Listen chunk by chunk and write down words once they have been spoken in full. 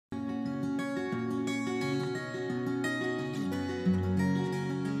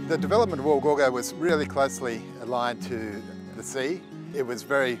The development of Woolgoolga was really closely aligned to the sea. It was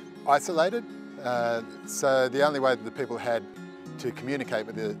very isolated, so the only way that the people had to communicate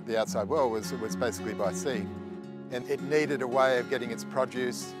with the outside world was basically by sea. And it needed a way of getting its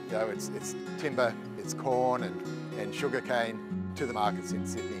produce, its timber, its corn and sugarcane to the markets in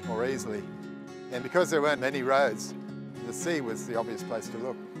Sydney more easily. And because there weren't many roads, the sea was the obvious place to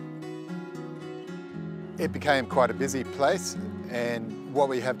look. It became quite a busy place, and what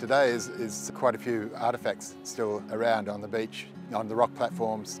we have today is quite a few artefacts still around on the beach, on the rock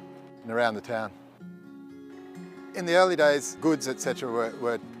platforms and around the town. In the early days, goods, etc.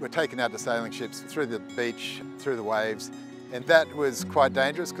 were taken out to sailing ships through the beach, through the waves, and that was quite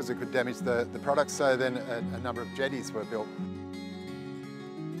dangerous because it could damage the products, so then a number of jetties were built.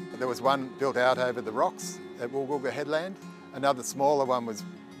 There was one built out over the rocks at Woolgoolga Headland. Another smaller one was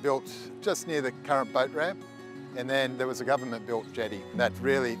built just near the current boat ramp, and then there was a government-built jetty that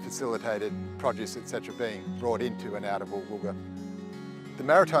really facilitated produce, etc. being brought into and out of Woolgoolga. The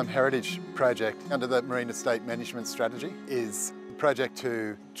Maritime Heritage Project under the Marine Estate Management Strategy is a project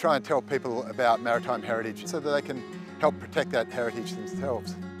to try and tell people about maritime heritage so that they can help protect that heritage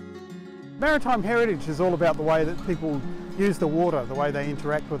themselves. Maritime heritage is all about the way that people use the water, the way they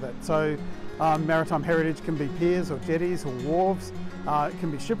interact with it. So maritime heritage can be piers or jetties or wharves. It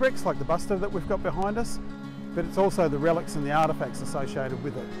can be shipwrecks like the Buster that we've got behind us, but it's also the relics and the artefacts associated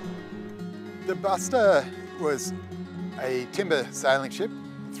with it. The Buster was a timber sailing ship,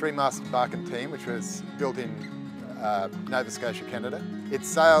 3-masted bark and team, which was built in Nova Scotia, Canada. It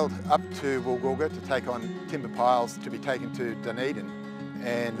sailed up to Woolgoolga to take on timber piles to be taken to Dunedin,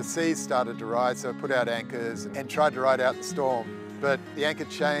 and the seas started to rise, so it put out anchors and tried to ride out the storm. But the anchor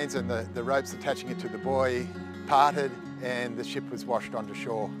chains and the ropes attaching it to the buoy parted, and the ship was washed onto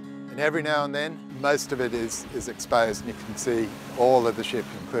shore. And every now and then, most of it is exposed, and you can see all of the ship,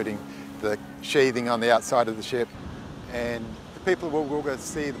 including the sheathing on the outside of the ship. And the people of Woolgoolga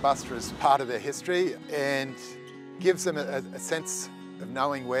see the Buster as part of their history and gives them a sense of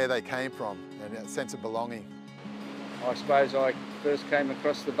knowing where they came from and a sense of belonging. I suppose I first came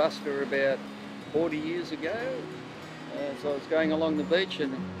across the Buster about 40 years ago. So I was going along the beach,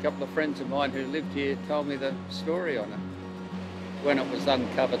 and a couple of friends of mine who lived here told me the story on it. When it was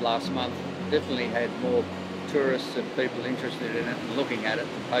uncovered last month, it definitely had more tourists and people interested in it and looking at it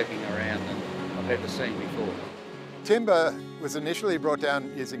and poking around than I've ever seen before. Timber was initially brought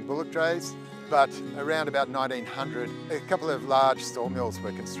down using bullock drays, but around about 1900, a couple of large sawmills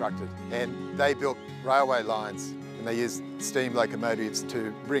were constructed, and they built railway lines, and they used steam locomotives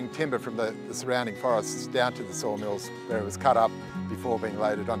to bring timber from the surrounding forests down to the sawmills where it was cut up before being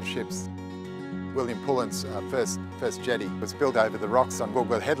loaded onto ships. William Pullen's first jetty was built over the rocks on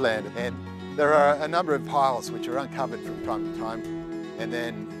Woolgoolga Headland, and there are a number of piles which are uncovered from time to time, and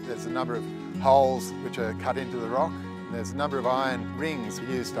then there's a number of holes which are cut into the rock. There's a number of iron rings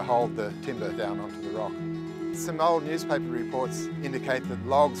used to hold the timber down onto the rock. Some old newspaper reports indicate that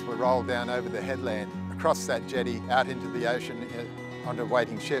logs were rolled down over the headland, across that jetty, out into the ocean onto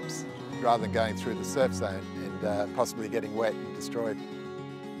waiting ships, rather than going through the surf zone and possibly getting wet and destroyed.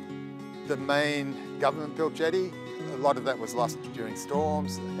 The main government-built jetty, a lot of that was lost during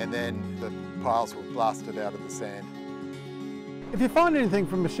storms, and then the piles were blasted out of the sand. If you find anything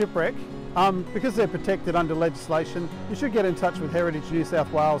from a shipwreck, because they're protected under legislation, you should get in touch with Heritage New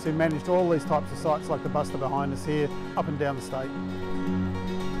South Wales, who managed all these types of sites like the Buster behind us here, up and down the state.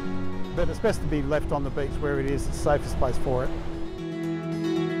 But it's best to be left on the beach where it is the safest place for it.